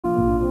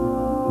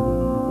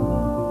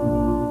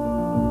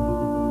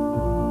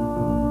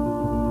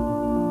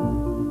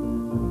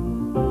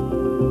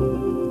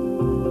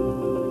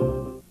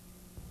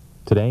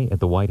at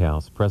the White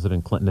House,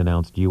 President Clinton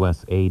announced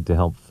U.S. aid to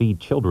help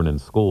feed children in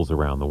schools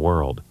around the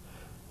world.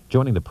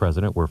 Joining the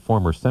president were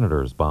former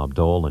Senators Bob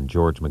Dole and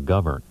George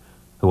McGovern,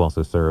 who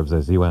also serves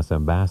as U.S.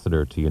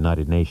 Ambassador to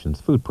United Nations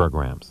food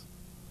programs.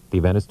 The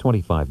event is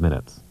 25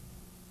 minutes.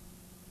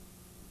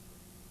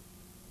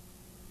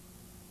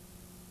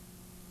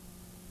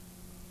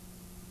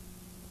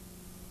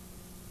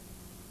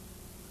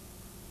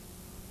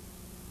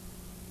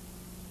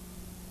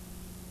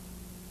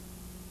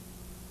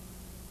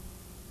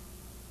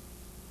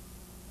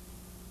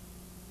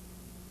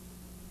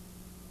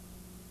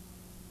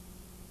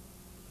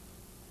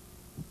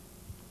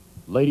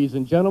 Ladies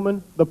and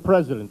gentlemen, the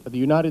President of the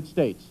United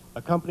States,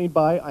 accompanied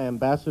by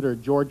Ambassador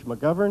George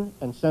McGovern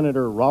and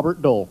Senator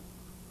Robert Dole.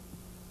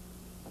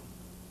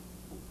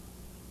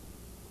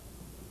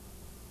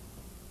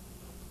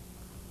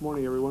 Good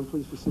morning, everyone.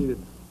 Please be seated.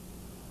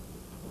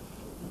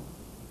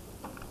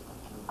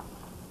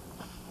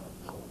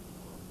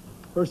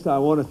 First, I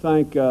want to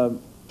thank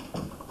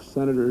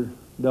Senator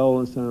Dole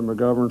and Senator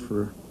McGovern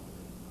for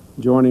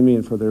joining me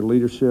and for their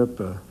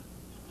leadership.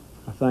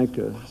 I thank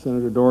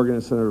Senator Dorgan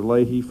and Senator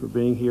Leahy for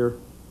being here,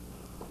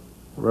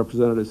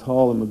 Representatives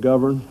Hall and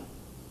McGovern,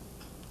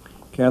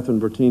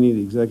 Catherine Bertini,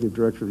 the Executive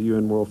Director of the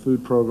UN World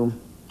Food Program,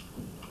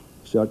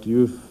 Jacques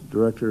Diouf,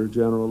 Director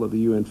General of the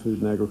UN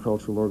Food and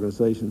Agricultural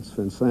Organization,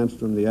 Sven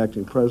Sandstrom, the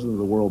Acting President of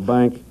the World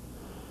Bank,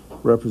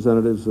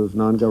 representatives of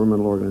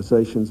non-governmental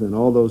organizations, and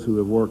all those who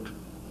have worked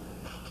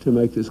to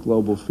make this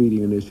global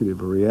feeding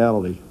initiative a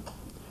reality.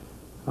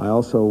 I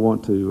also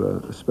want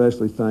to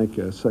especially thank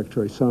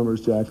Secretary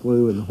Summers, Jack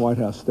Lew, and the White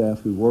House staff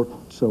who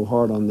worked so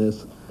hard on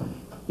this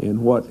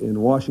in what in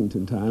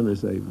Washington time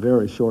is a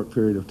very short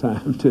period of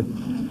time to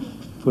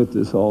put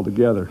this all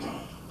together.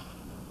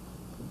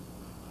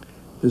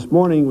 This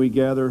morning we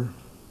gather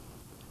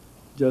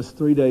just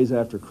 3 days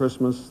after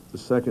Christmas, the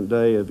second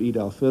day of Eid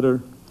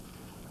al-Fitr,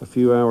 a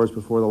few hours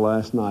before the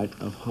last night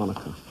of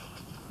Hanukkah,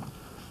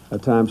 a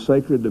time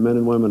sacred to men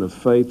and women of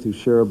faith who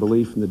share a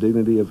belief in the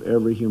dignity of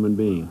every human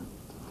being.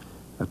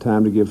 A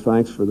time to give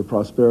thanks for the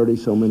prosperity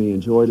so many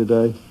enjoy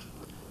today,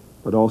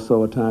 but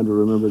also a time to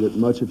remember that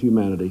much of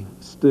humanity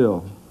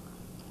still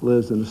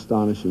lives in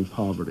astonishing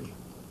poverty.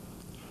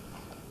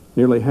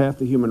 Nearly half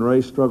the human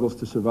race struggles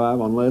to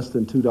survive on less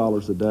than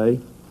 $2 a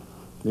day.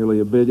 Nearly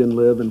 1 billion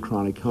live in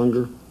chronic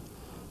hunger.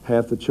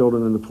 Half the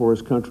children in the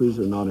poorest countries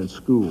are not in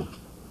school.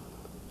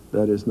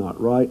 That is not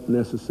right,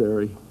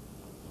 necessary,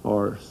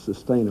 or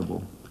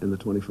sustainable in the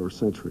 21st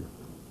century.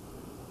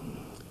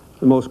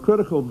 The most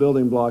critical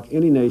building block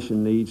any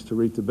nation needs to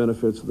reap the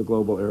benefits of the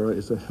global era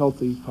is a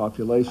healthy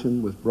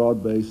population with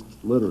broad-based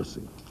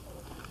literacy.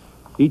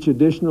 Each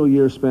additional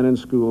year spent in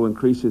school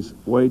increases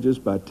wages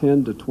by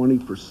 10 to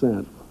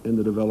 20% in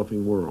the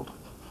developing world.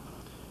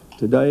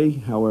 Today,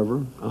 however,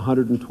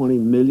 120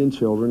 million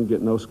children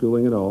get no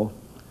schooling at all,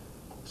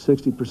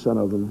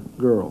 60% of them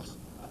girls.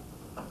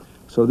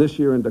 So this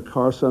year in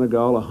Dakar,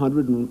 Senegal,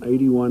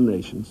 181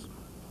 nations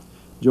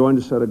joined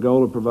to set a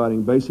goal of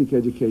providing basic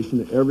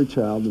education to every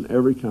child in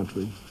every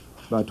country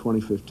by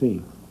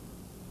 2015.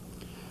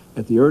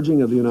 At the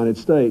urging of the United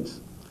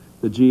States,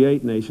 the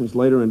G8 nations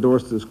later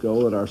endorsed this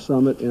goal at our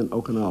summit in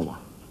Okinawa.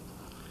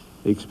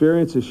 The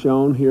experience has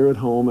shown here at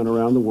home and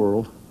around the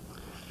world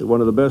that one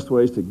of the best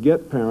ways to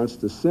get parents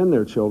to send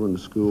their children to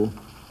school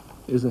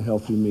is a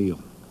healthy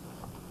meal.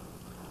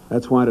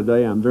 That's why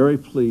today I'm very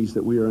pleased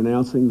that we are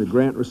announcing the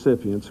grant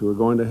recipients who are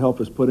going to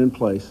help us put in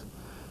place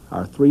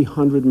our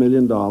 $300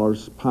 million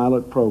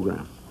pilot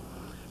program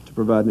to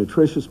provide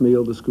nutritious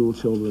meal to school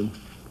children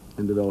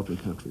in developing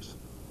countries.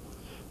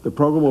 The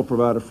program will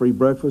provide a free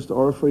breakfast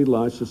or a free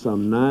lunch to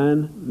some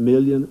 9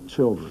 million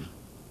children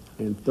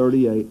in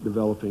 38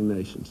 developing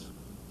nations.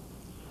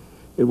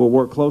 It will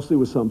work closely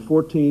with some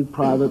 14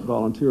 private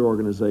volunteer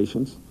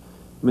organizations,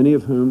 many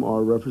of whom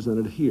are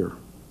represented here,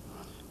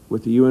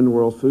 with the UN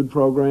World Food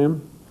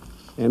Program,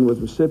 and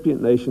with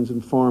recipient nations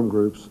and farm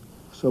groups,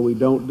 so we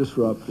don't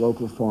disrupt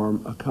local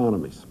farm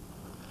economies.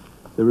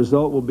 The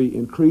result will be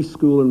increased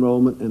school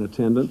enrollment and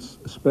attendance,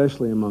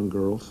 especially among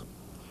girls,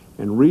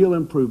 and real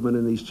improvement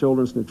in these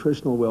children's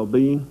nutritional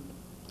well-being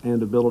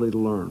and ability to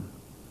learn.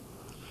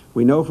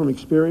 We know from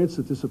experience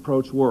that this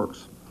approach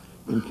works.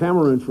 In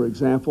Cameroon, for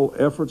example,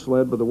 efforts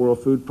led by the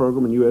World Food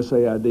Program and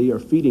USAID are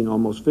feeding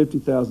almost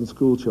 50,000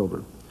 school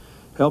children,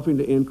 helping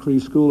to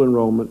increase school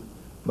enrollment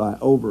by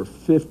over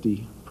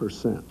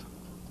 50%.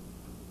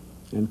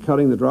 And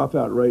cutting the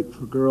dropout rate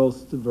for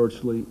girls to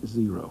virtually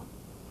zero.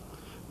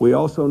 We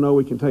also know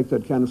we can take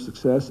that kind of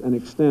success and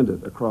extend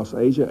it across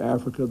Asia,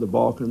 Africa, the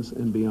Balkans,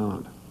 and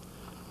beyond,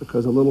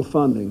 because a little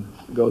funding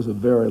goes a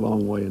very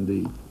long way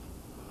indeed.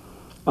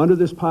 Under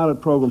this pilot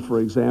program, for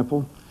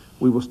example,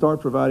 we will start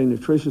providing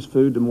nutritious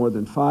food to more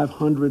than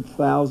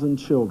 500,000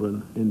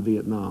 children in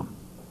Vietnam.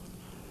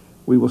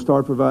 We will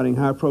start providing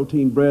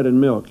high-protein bread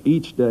and milk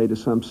each day to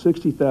some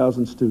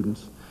 60,000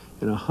 students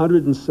in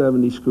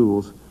 170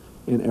 schools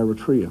in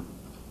Eritrea.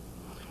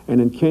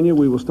 And in Kenya,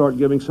 we will start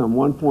giving some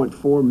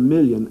 1.4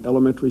 million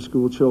elementary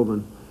school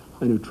children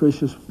a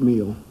nutritious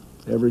meal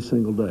every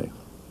single day.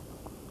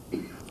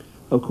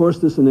 Of course,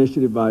 this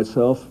initiative by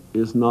itself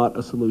is not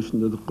a solution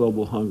to the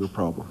global hunger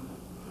problem,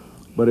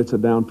 but it's a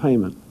down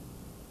payment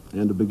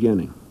and a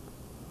beginning.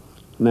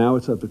 Now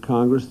it's up to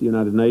Congress, the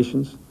United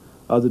Nations,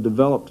 other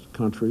developed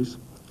countries,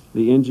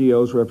 the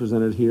NGOs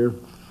represented here,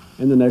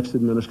 and the next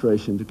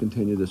administration to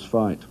continue this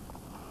fight.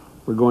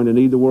 We're going to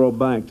need the World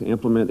Bank to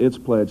implement its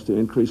pledge to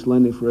increase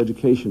lending for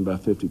education by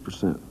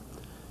 50%.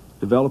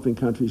 Developing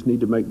countries need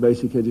to make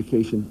basic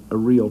education a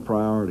real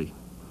priority.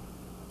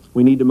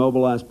 We need to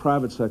mobilize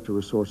private sector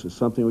resources,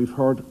 something we've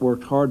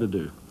worked hard to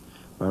do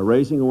by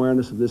raising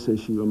awareness of this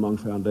issue among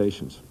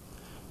foundations.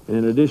 And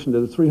in addition to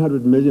the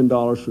 $300 million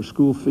for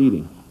school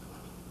feeding,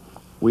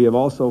 we have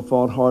also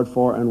fought hard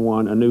for and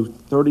won a new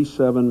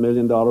 $37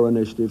 million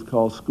initiative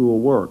called School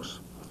Works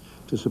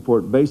to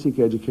support basic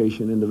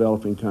education in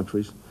developing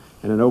countries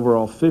and an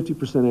overall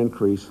 50%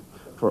 increase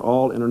for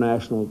all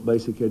international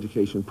basic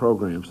education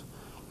programs,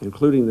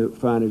 including the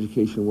fine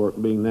education work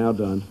being now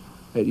done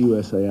at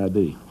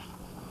USAID.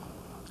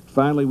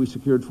 Finally, we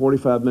secured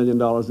 $45 million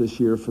this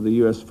year for the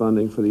U.S.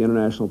 funding for the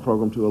international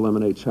program to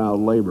eliminate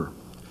child labor,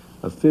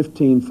 a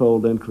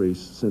 15-fold increase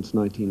since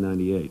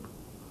 1998.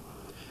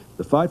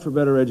 The fight for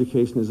better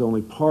education is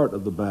only part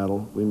of the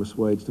battle we must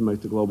wage to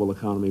make the global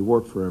economy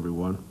work for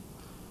everyone.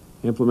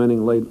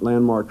 Implementing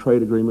landmark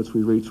trade agreements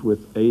we reached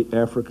with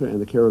Africa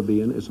and the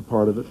Caribbean is a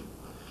part of it.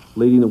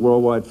 Leading the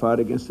worldwide fight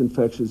against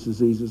infectious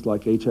diseases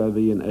like HIV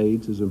and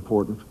AIDS is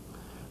important.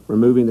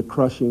 Removing the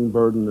crushing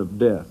burden of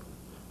debt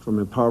from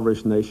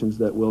impoverished nations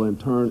that will in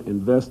turn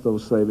invest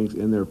those savings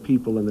in their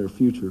people and their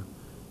future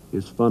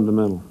is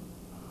fundamental.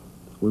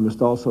 We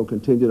must also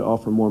continue to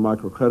offer more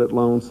microcredit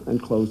loans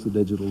and close the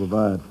digital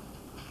divide.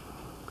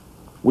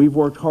 We've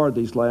worked hard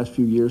these last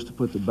few years to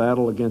put the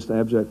battle against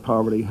abject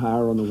poverty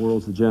higher on the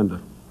world's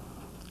agenda,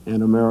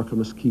 and America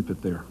must keep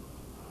it there.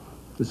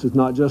 This is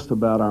not just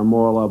about our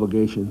moral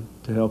obligation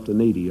to help the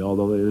needy,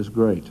 although it is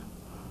great.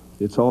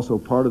 It's also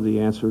part of the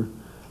answer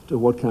to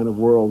what kind of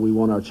world we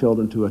want our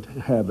children to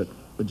inhabit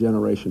a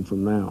generation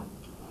from now.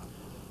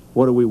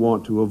 What do we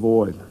want to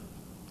avoid?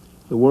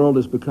 The world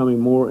is becoming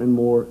more and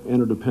more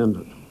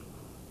interdependent,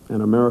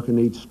 and America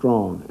needs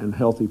strong and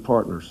healthy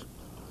partners.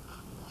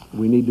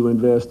 We need to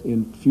invest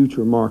in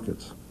future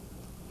markets,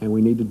 and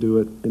we need to do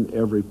it in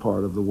every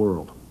part of the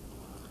world.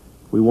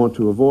 We want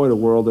to avoid a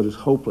world that is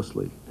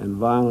hopelessly and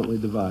violently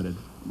divided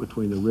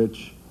between the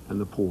rich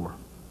and the poor.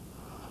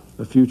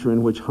 A future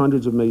in which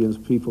hundreds of millions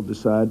of people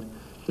decide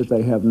that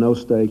they have no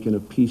stake in a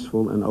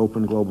peaceful and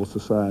open global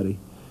society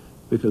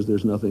because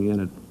there's nothing in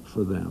it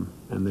for them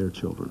and their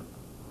children.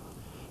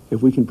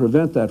 If we can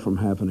prevent that from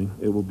happening,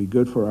 it will be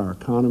good for our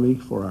economy,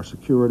 for our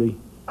security,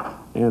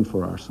 and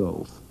for our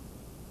souls.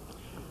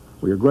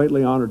 We are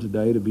greatly honored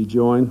today to be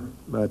joined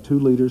by two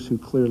leaders who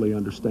clearly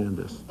understand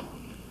this.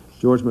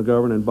 George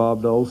McGovern and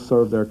Bob Dole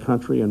served their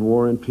country in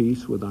war and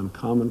peace with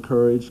uncommon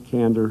courage,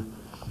 candor,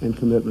 and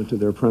commitment to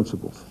their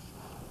principles.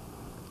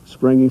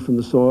 Springing from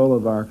the soil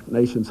of our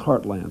nation's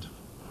heartland,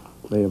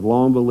 they have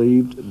long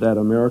believed that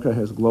America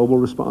has global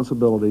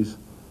responsibilities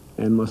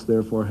and must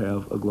therefore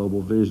have a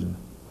global vision.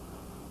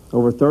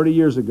 Over 30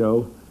 years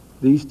ago,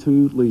 these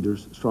two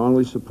leaders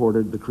strongly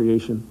supported the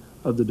creation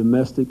of the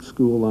domestic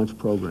school lunch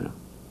program.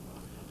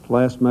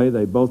 Last May,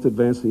 they both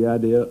advanced the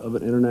idea of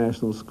an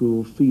international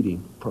school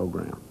feeding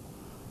program.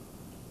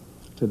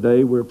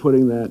 Today, we're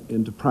putting that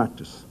into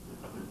practice.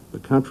 The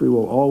country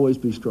will always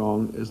be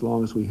strong as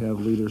long as we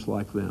have leaders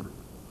like them.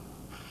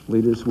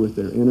 Leaders with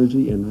their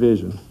energy and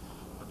vision,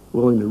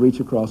 willing to reach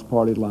across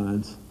party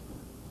lines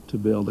to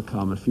build a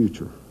common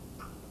future.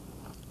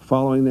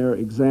 Following their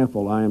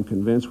example, I am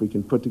convinced we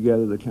can put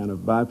together the kind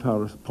of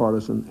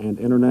bipartisan and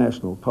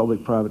international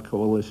public-private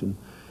coalition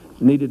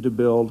needed to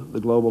build the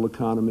global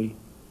economy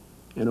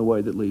in a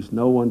way that leaves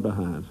no one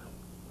behind,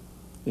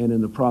 and in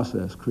the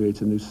process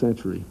creates a new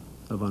century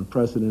of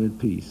unprecedented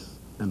peace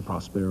and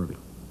prosperity.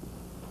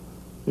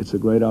 It's a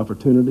great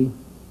opportunity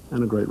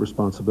and a great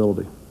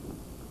responsibility.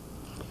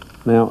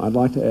 Now, I'd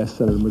like to ask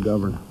Senator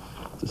McGovern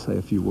to say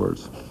a few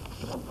words.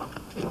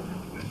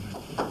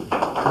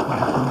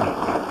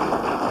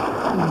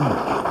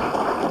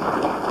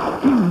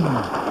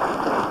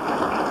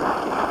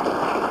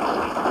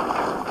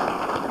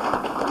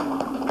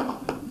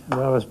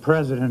 Well, as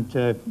President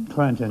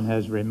Clinton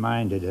has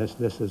reminded us,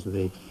 this is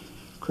the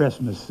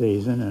Christmas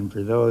season, and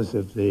for those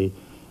of the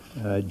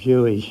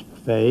Jewish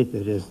faith,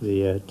 it is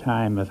the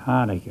time of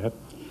Hanukkah.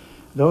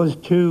 Those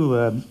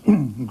two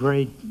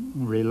great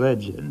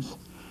religions,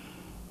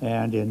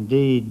 and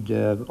indeed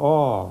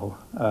all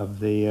of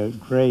the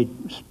great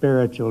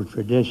spiritual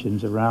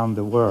traditions around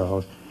the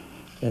world,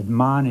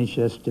 admonish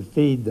us to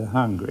feed the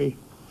hungry.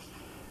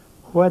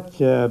 What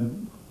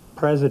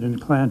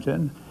President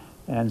Clinton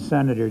and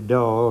Senator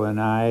Dole and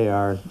I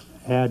are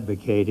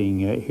advocating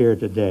here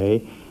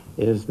today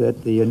is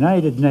that the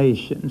United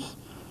Nations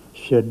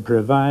should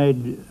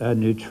provide a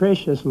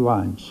nutritious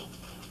lunch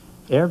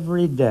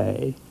every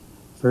day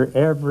for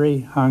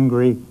every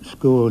hungry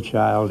school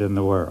child in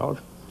the world.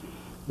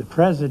 The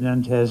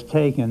President has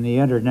taken the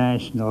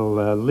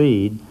international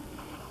lead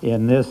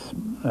in this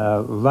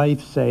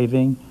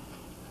life-saving,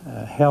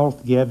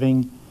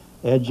 health-giving,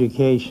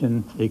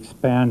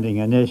 education-expanding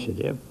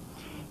initiative.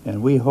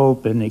 And we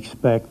hope and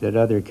expect that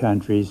other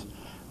countries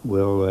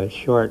will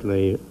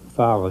shortly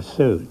follow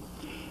suit.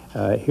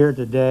 Here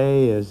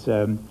today is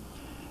a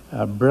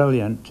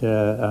brilliant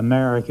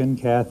American,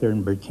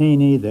 Catherine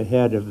Bertini, the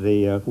head of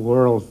the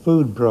World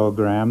Food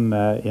Program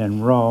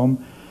in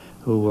Rome,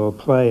 who will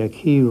play a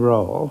key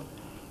role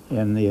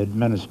in the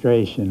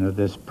administration of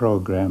this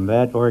program.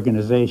 That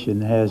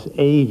organization has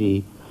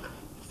 80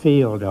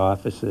 field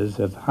offices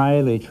of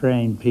highly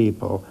trained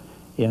people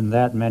in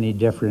that many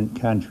different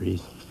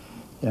countries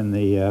in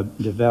the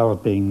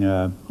developing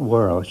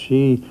world.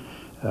 She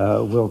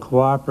will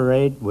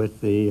cooperate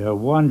with the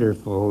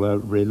wonderful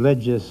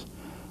religious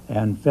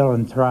and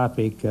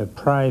philanthropic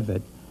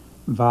private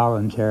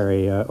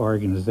voluntary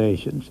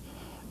organizations.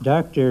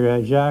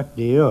 Dr. Jacques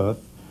Diouf,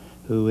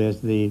 who is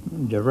the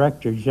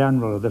Director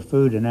General of the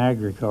Food and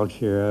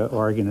Agriculture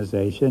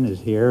Organization, is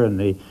here in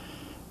the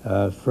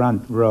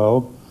front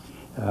row.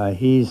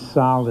 He's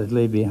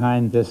solidly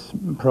behind this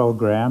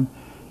program,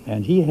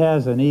 and he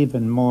has an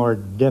even more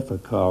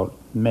difficult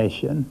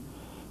mission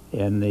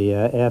in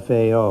the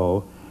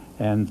FAO,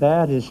 and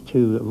that is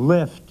to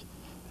lift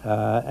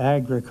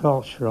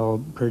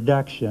agricultural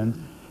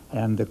production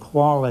and the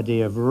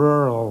quality of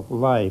rural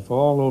life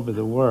all over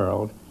the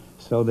world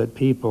so that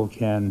people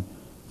can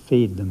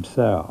feed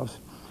themselves.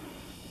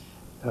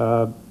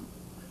 The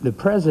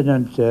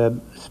President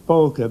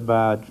spoke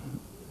about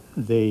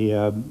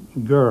the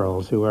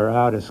girls who are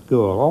out of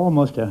school,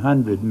 almost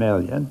 100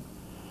 million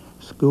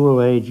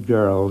school-age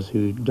girls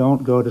who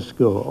don't go to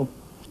school.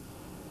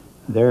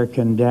 They're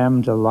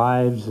condemned to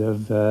lives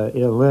of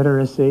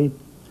illiteracy,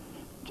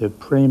 to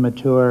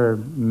premature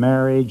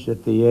marriage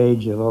at the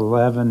age of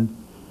 11,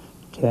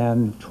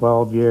 10,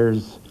 12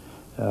 years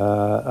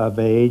of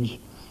age.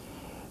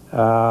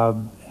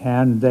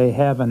 And they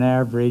have an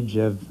average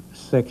of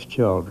 6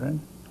 children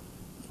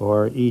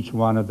for each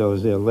one of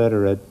those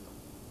illiterate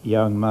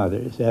young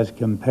mothers, as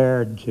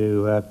compared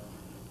to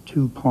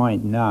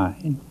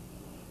 2.9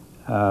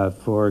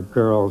 for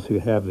girls who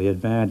have the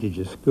advantage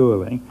of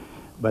schooling.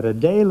 But a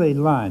daily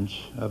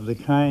lunch of the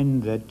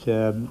kind that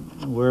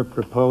we're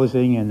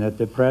proposing and that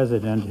the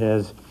President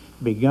has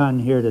begun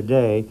here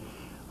today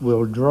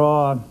will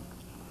draw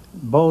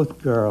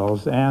both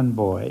girls and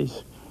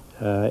boys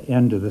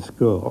into the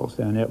schools,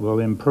 and it will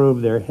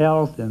improve their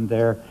health and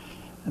their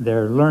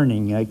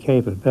learning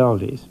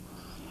capabilities.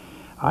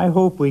 I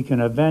hope we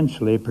can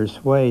eventually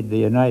persuade the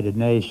United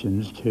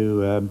Nations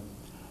to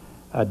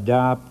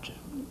adopt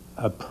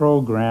a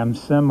program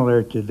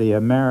similar to the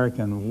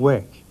American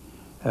WIC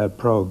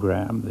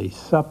program, the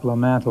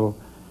Supplemental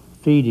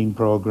Feeding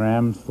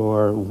Program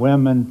for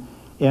Women,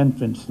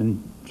 Infants,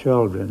 and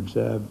Children.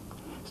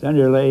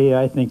 Senator Leahy,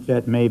 I think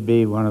that may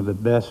be one of the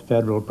best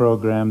federal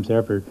programs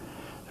ever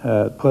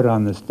put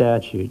on the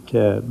statute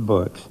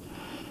books.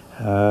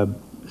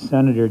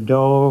 Senator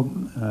Dole,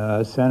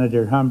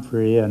 Senator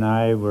Humphrey, and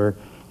I were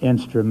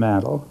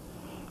instrumental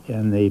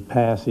in the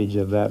passage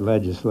of that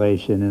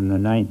legislation in the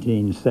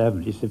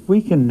 1970s. If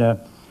we can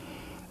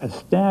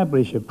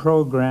establish a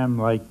program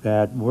like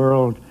that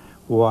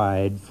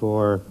worldwide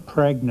for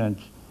pregnant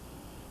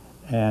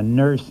and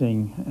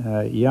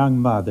nursing young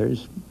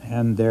mothers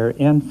and their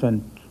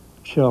infant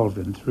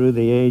children through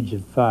the age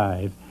of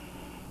 5,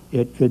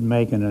 it could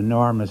make an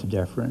enormous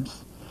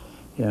difference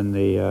in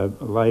the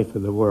life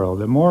of the world.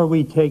 The more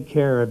we take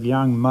care of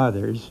young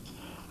mothers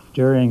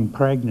during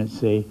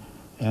pregnancy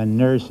and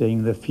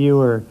nursing, the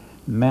fewer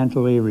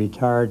mentally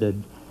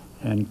retarded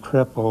and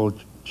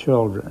crippled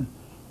children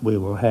we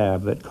will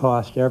have that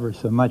cost ever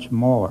so much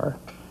more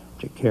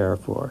to care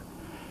for.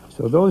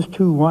 So those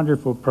two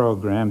wonderful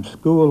programs,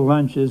 school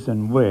lunches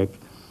and WIC,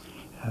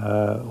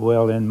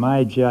 will, in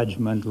my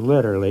judgment,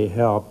 literally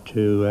help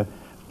to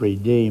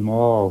redeem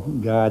all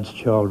God's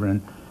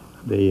children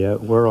the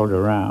world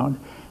around.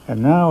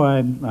 And now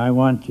I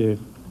want to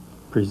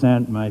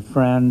present my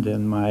friend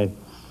and my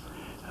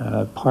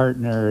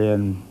partner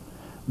in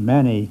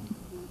many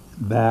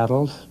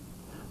battles.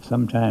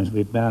 Sometimes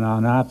we've been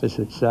on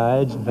opposite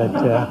sides, but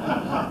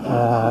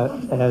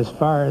as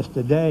far as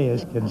today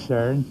is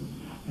concerned,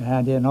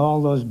 and in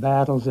all those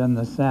battles in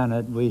the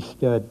Senate, we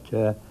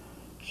stood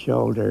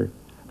shoulder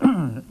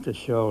to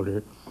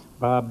shoulder.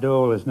 Bob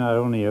Dole is not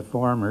only a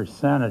former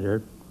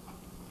senator,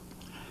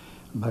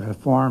 but a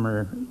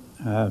former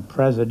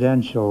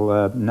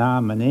presidential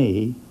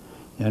nominee,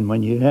 and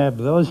when you have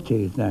those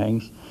two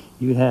things,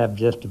 you have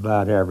just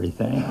about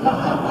everything.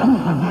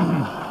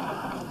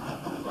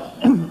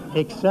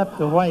 Except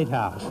the White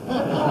House.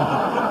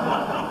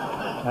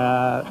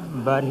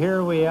 But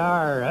here we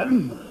are,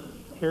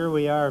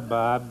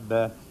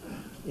 Bob,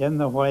 in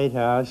the White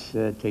House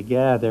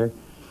together,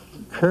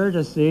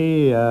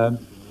 courtesy of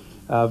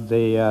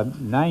the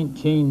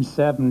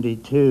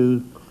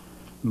 1972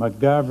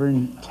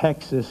 McGovern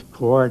Texas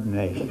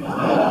Coordinator.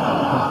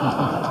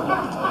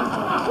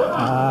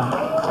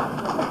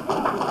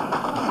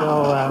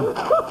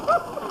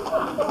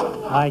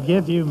 I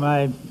give you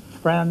my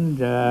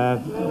friend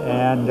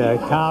and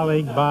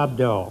colleague, Bob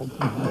Dole.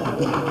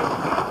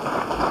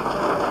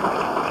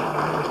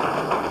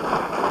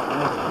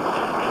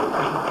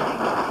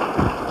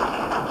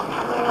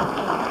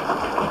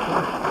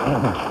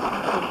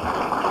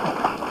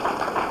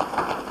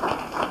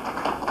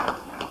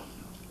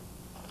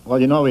 Well,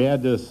 you know, we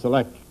had this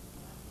select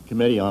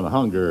committee on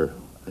hunger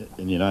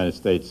in the United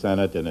States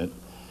Senate, and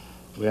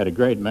we had a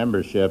great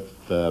membership.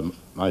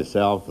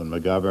 Myself and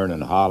McGovern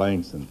and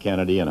Hollings and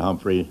Kennedy and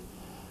Humphrey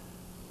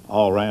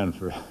all ran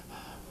for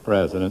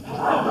president.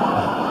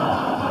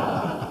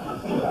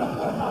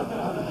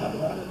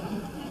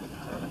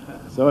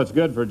 So it's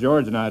good for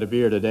George and I to be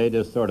here today,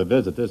 just sort of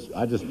visit this.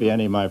 I'd just be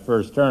ending my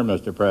first term,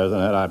 Mr.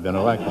 President, had I been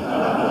elected.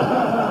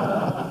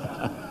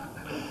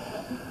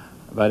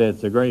 But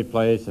it's a great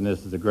place, and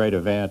this is a great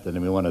event, and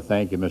we want to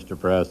thank you, Mr.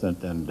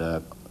 President,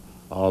 and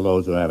all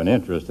those who have an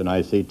interest. And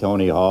I see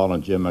Tony Hall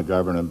and Jim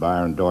McGovern and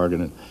Byron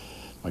Dorgan and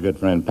my good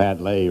friend Pat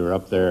Lay are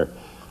up there.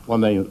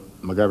 One thing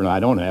McGovern and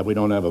I don't have, we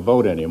don't have a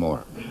vote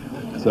anymore.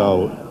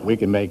 So we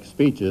can make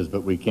speeches,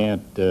 but we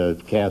can't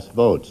cast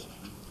votes.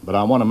 But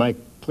I want to make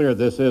clear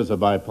this is a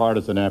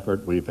bipartisan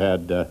effort. We've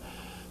had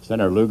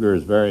Senator Lugar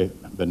has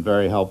been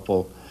very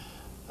helpful.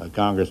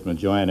 Congressman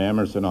Joanne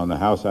Emerson on the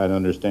House, I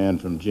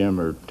understand from Jim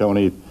or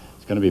Tony,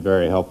 is going to be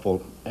very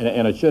helpful,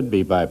 and it should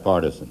be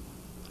bipartisan.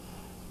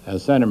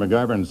 As Senator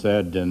McGovern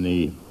said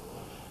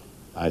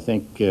I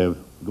think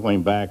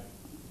going back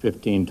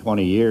 15,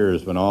 20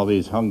 years when all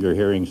these hunger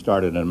hearings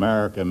started in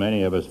America,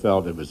 many of us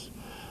felt it was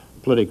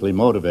politically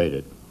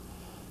motivated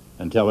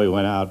until we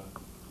went out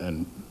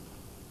and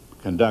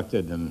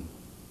conducted and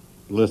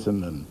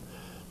listened and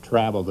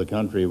traveled the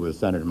country with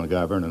Senator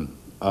McGovern and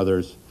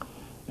others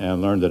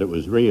and learned that it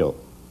was real,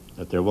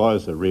 that there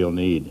was a real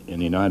need in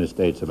the United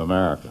States of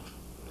America.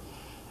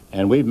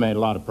 And we've made a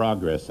lot of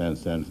progress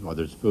since then,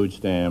 whether it's food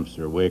stamps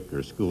or WIC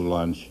or school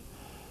lunch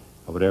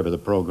or whatever the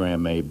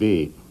program may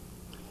be.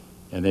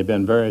 And they've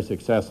been very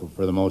successful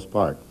for the most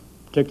part.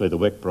 Particularly the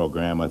WIC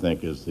program, I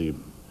think, is the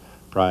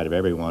pride of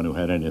everyone who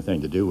had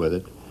anything to do with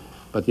it.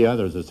 But the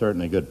others are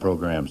certainly good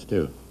programs,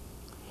 too.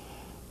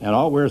 And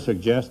all we're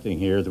suggesting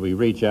here is that we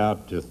reach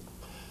out to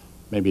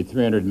maybe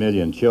 300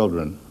 million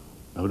children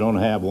who don't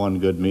have one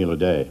good meal a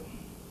day.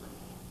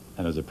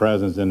 And as the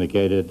President's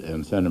indicated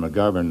and Senator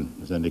McGovern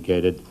has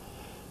indicated,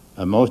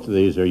 most of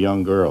these are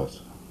young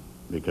girls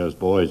because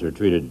boys are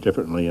treated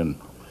differently in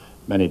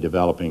many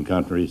developing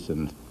countries,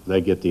 and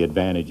they get the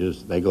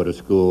advantages. They go to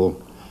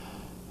school,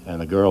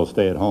 and the girls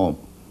stay at home.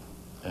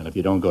 And if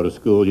you don't go to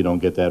school, you don't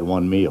get that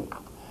one meal.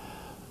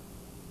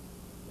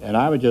 And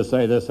I would just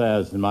say this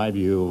has, in my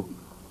view,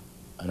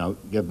 and I'll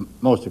give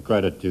most of the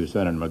credit to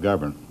Senator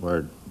McGovern, where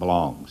it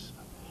belongs,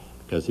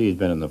 because he's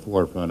been in the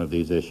forefront of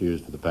these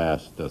issues for the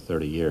past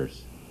 30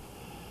 years.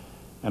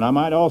 And I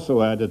might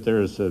also add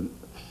that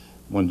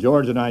when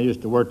George and I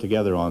used to work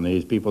together on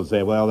these, people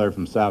say, well, they're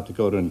from South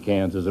Dakota and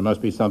Kansas, there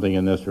must be something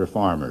in this for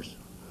farmers.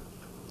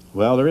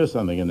 Well, there is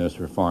something in this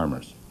for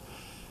farmers.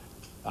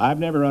 I've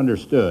never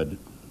understood,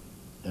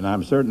 and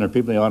I'm certain there are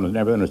people in the audience who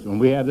never understood, when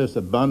we have this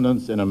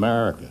abundance in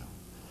America,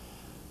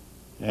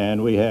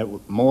 and we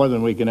have more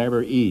than we can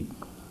ever eat,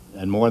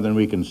 and more than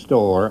we can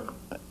store,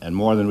 and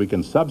more than we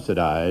can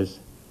subsidize,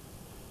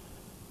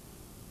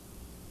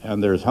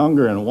 and there's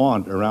hunger and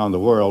want around the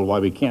world, why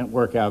we can't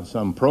work out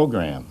some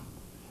program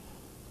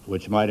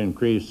which might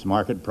increase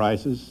market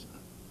prices,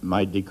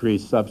 might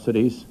decrease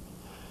subsidies,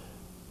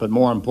 but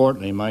more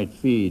importantly, might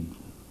feed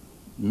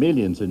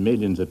millions and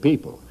millions of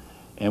people.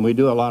 And we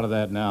do a lot of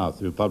that now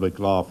through Public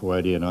Law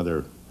 480 and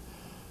other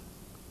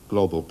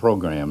global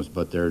programs,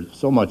 but there's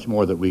so much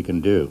more that we can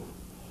do.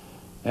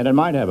 And it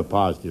might have a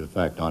positive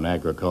effect on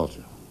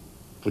agriculture,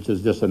 which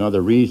is just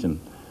another reason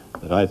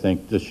that I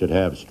think this should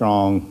have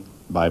strong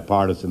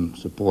bipartisan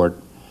support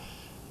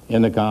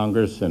in the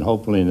Congress and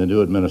hopefully in the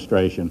new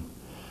administration.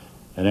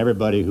 And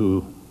everybody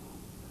who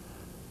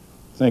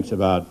thinks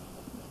about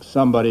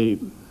somebody,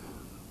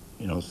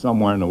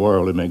 somewhere in the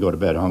world who may go to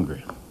bed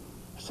hungry,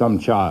 some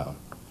child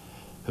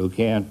who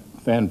can't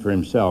fend for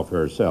himself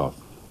or herself.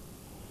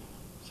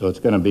 So it's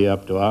going to be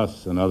up to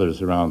us and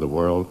others around the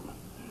world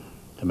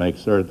to make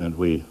certain that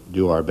we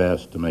do our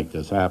best to make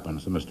this happen.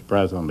 So, Mr.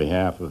 President, on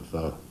behalf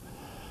of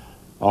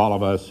all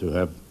of us who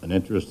have an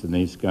interest in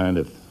these kind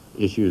of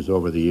issues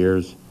over the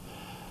years,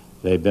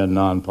 they've been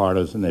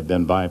nonpartisan, they've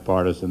been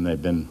bipartisan, they've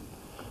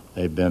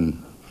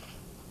been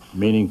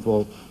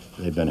meaningful,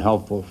 they've been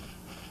helpful,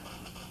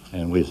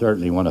 and we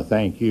certainly want to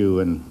thank you.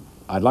 And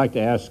I'd like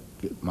to ask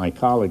my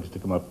colleagues to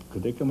come up.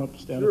 Could they come up and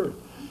stand up?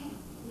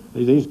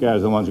 These guys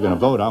are the ones who are going to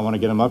vote. I want to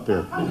get them up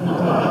here. We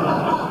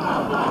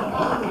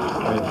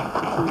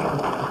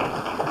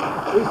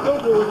still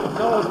do what you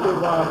tell us to,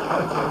 Bob.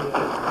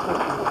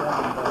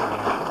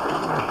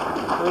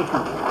 Thank you.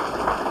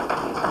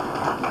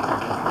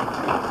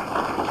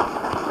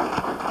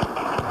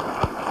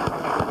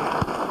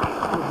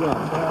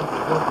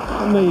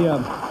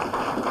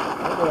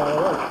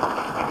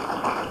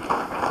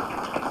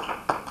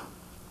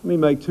 Let me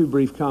make two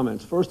brief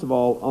comments. First of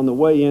all, on the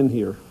way in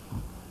here,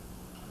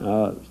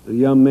 the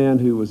young man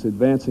who was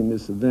advancing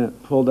this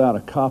event pulled out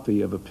a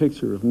copy of a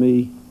picture of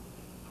me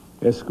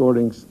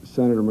escorting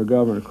Senator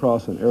McGovern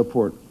across an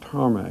airport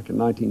tarmac in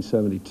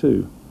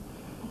 1972.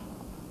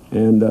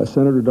 And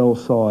Senator Dole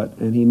saw it,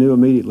 and he knew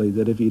immediately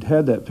that if he'd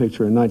had that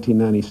picture in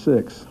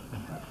 1996,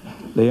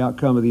 the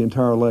outcome of the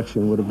entire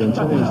election would have been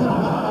changed.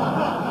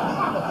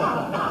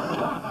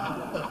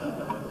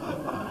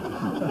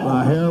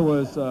 My hair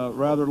was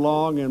rather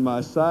long, and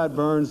my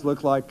sideburns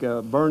looked like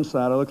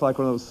Burnside. I looked like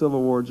one of those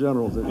Civil War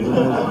generals.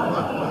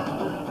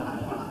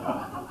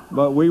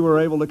 But we were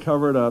able to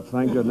cover it up,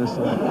 thank goodness.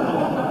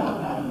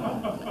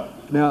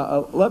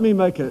 Now, let me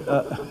make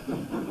a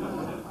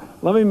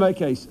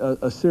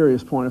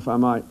serious point, if I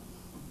might.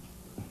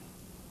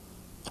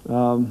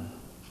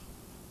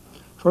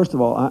 First of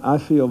all, I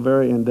feel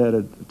very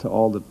indebted to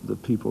all the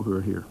people who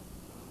are here.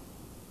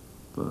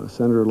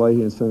 Senator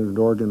Leahy and Senator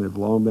Dorgan have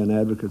long been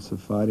advocates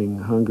of fighting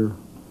hunger.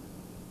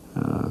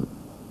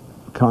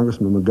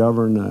 Congressman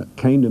McGovern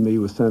came to me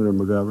with Senator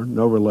McGovern,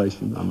 no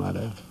relation, I might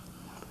add,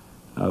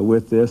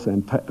 with this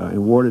and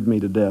warded me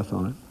to death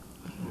on it.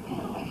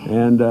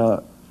 And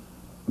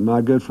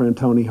my good friend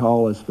Tony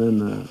Hall has been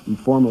the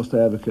foremost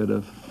advocate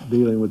of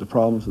dealing with the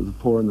problems of the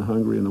poor and the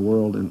hungry in the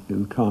world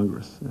in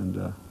Congress,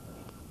 and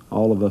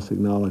all of us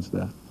acknowledge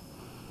that.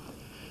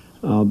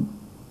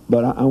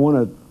 But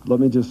let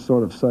me just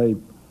sort of say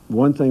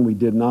one thing we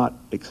did not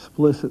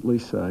explicitly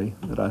say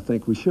that I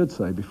think we should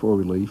say before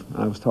we leave.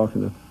 I was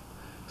talking to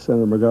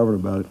Senator McGovern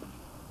about it.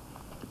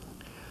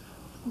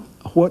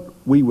 What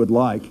we would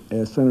like,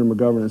 as Senator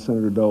McGovern and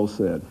Senator Dole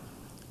said,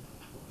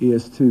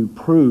 is to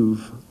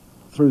prove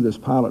through this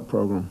pilot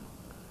program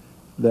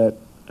that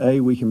A,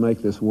 we can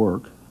make this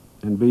work,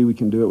 and B, we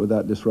can do it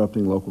without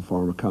disrupting local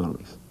farm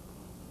economies.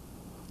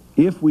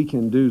 If we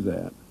can do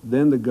that,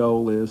 then the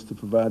goal is to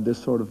provide this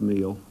sort of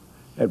meal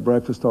at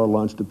breakfast or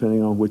lunch,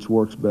 depending on which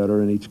works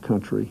better in each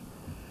country,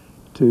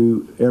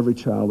 to every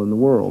child in the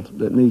world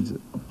that needs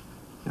it.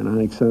 And I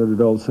think Senator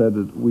Dole said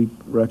that we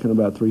reckon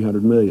about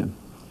 300 million.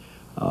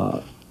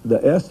 The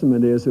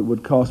estimate is it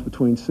would cost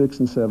between $6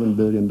 and $7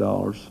 billion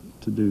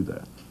to do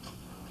that.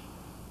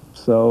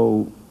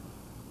 So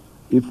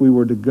if we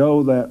were to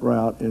go that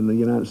route and the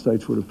United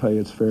States were to pay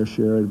its fair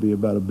share, it'd be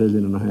about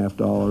 $1.5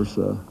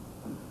 billion,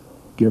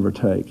 give or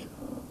take,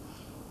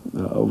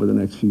 over the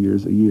next few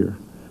years, a year.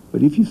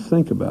 But if you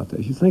think about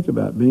that, if you think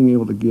about being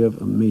able to give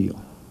a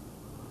meal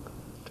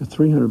to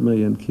 300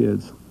 million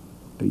kids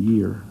a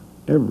year,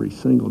 every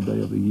single day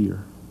of the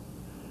year,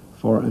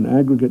 for an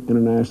aggregate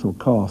international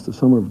cost of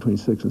somewhere between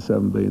 $6 and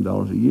 $7 billion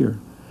a year,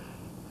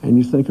 and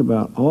you think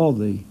about all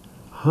the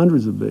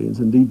hundreds of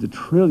billions, indeed the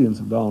trillions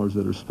of dollars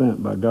that are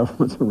spent by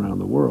governments around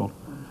the world,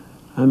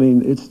 I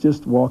mean, it's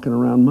just walking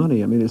around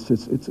money. I mean,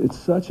 it's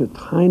such a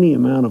tiny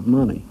amount of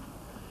money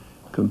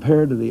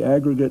compared to the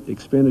aggregate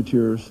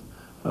expenditures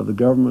of the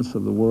governments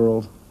of the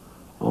world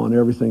on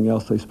everything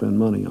else they spend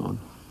money on,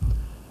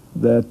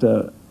 that,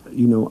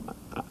 you know,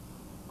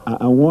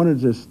 I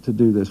wanted to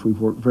do this. We've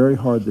worked very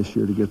hard this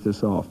year to get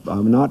this off.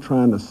 I'm not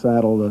trying to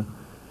saddle the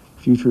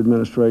future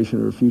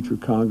administration or future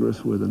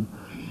Congress with an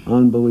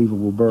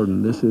unbelievable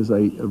burden. This is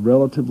a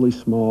relatively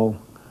small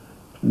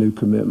new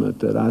commitment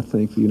that I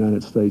think the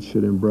United States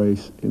should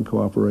embrace in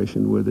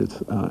cooperation with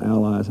its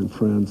allies and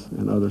friends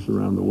and others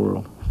around the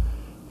world,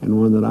 and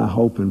one that I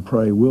hope and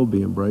pray will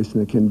be embraced,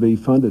 and it can be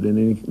funded in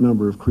any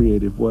number of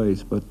creative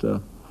ways. But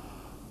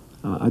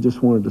I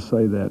just wanted to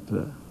say that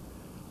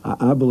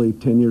I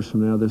believe 10 years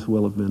from now this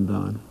will have been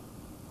done.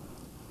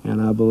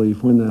 And I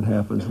believe when that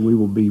happens, we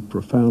will be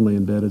profoundly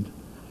indebted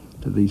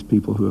to these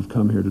people who have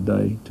come here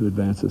today to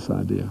advance this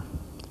idea.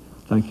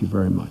 Thank you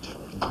very much.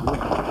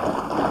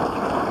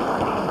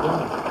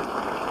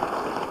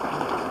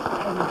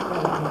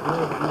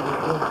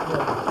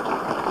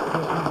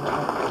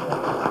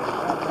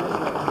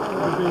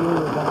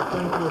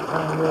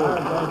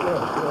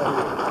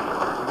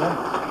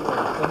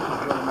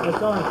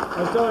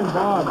 I was telling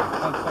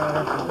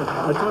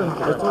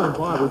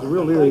Bob, it was a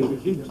real leader.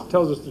 He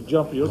tells us to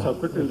jump. You know how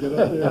quickly we get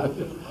up there.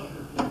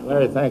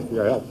 Larry, thanks for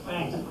your help.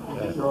 Thanks.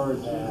 George,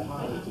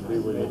 nice to be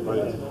with you,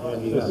 buddy.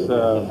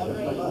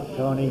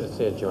 Tony. That's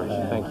it, George.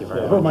 Thank you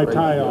very I much. put my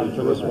tie on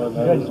for this one.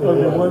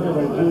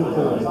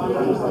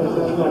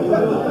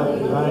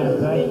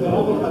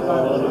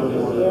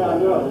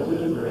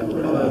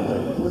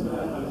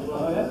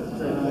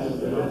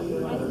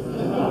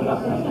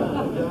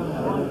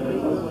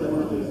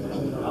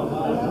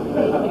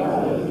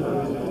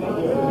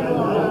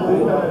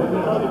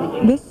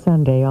 This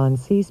Sunday on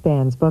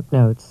C-SPAN's Book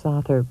Notes,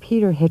 author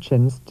Peter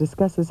Hitchens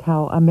discusses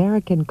how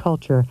American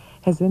culture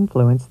has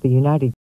influenced the United